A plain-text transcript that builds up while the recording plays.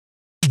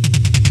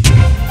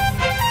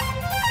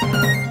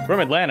From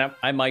Atlanta,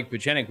 I'm Mike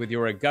Pachenik with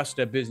your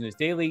Augusta Business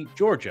Daily,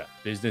 Georgia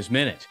Business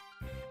Minute.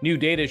 New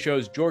data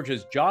shows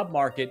Georgia's job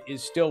market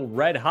is still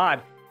red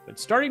hot, but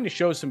starting to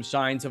show some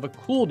signs of a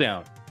cool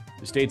down.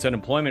 The state's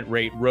unemployment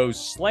rate rose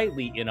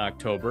slightly in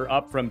October,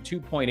 up from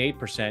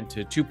 2.8%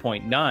 to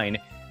 2.9%.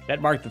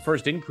 That marked the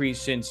first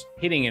increase since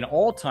hitting an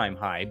all-time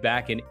high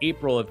back in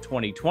April of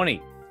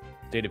 2020.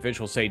 State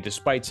officials say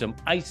despite some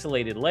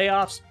isolated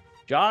layoffs,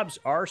 jobs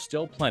are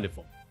still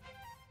plentiful.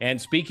 And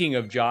speaking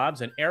of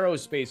jobs, an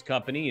aerospace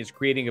company is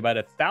creating about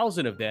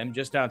 1,000 of them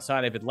just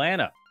outside of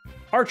Atlanta.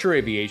 Archer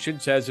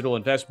Aviation says it'll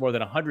invest more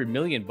than $100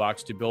 million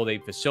to build a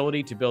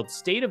facility to build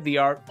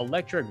state-of-the-art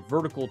electric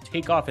vertical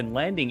takeoff and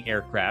landing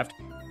aircraft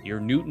near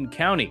Newton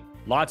County.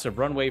 Lots of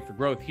runway for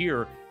growth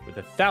here with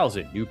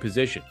 1,000 new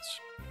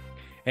positions.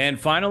 And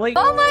finally,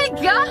 oh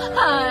my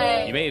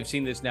God! You may have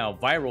seen this now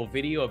viral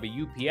video of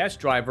a UPS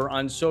driver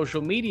on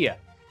social media.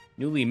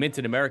 Newly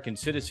minted American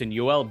citizen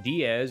Yoel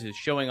Diaz is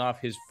showing off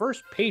his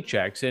first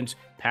paycheck since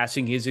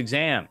passing his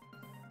exam.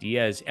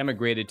 Diaz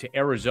emigrated to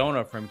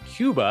Arizona from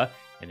Cuba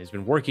and has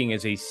been working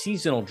as a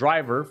seasonal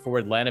driver for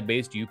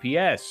Atlanta-based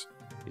UPS.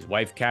 His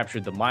wife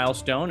captured the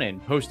milestone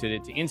and posted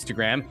it to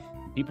Instagram.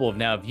 People have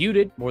now viewed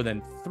it more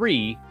than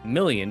 3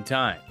 million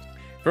times.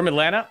 From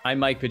Atlanta, I'm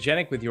Mike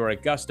Pachenik with your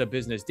Augusta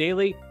Business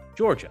Daily,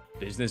 Georgia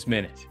Business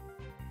Minute.